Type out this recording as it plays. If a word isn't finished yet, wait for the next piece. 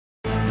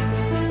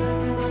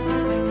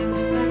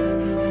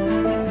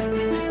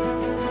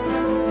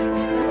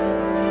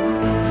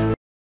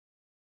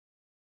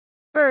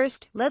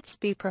First, let's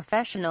be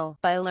professional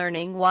by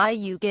learning why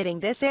you getting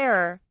this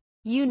error.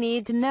 You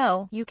need to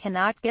know you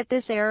cannot get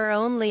this error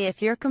only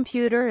if your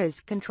computer is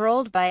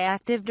controlled by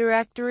Active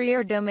Directory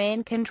or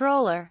domain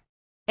controller.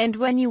 And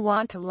when you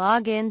want to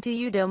log into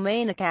your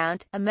domain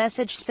account, a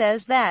message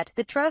says that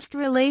the trust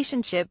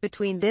relationship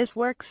between this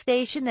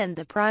workstation and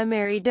the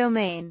primary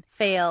domain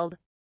failed.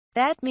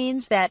 That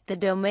means that the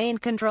domain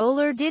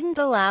controller didn't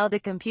allow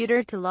the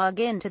computer to log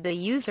into the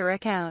user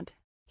account.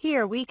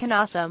 Here we can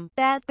assume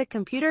that the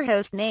computer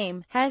host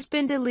name has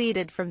been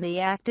deleted from the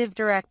Active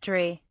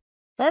Directory.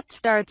 Let's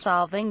start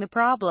solving the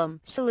problem.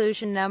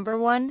 Solution number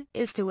 1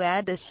 is to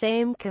add the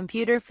same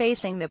computer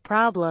facing the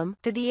problem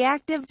to the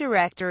Active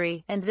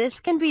Directory, and this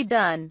can be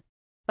done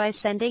by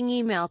sending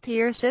email to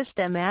your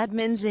system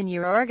admins in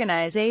your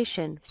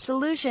organization.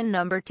 Solution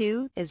number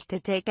 2 is to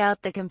take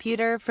out the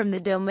computer from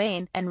the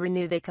domain and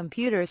renew the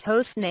computer's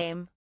host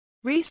name.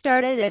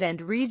 Restart it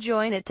and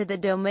rejoin it to the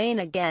domain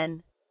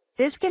again.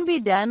 This can be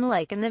done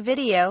like in the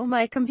video.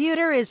 My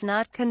computer is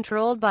not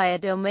controlled by a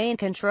domain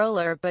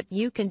controller, but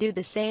you can do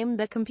the same.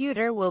 The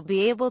computer will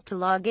be able to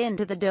log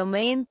into the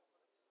domain.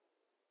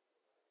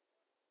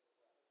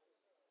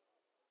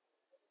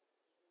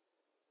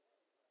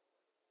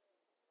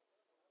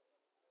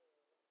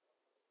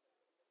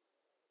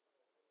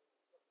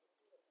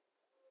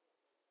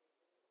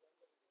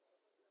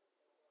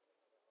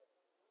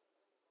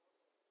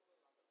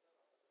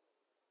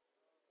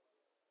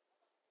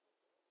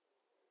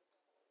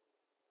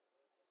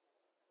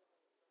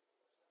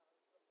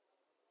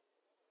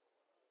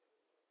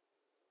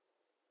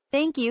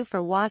 Thank you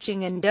for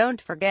watching, and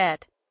don't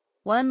forget,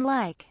 1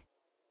 like,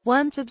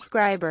 1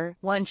 subscriber,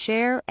 1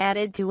 share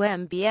added to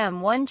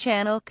MBM1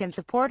 channel can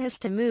support us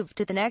to move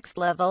to the next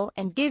level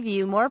and give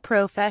you more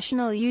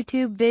professional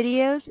YouTube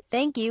videos.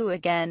 Thank you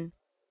again.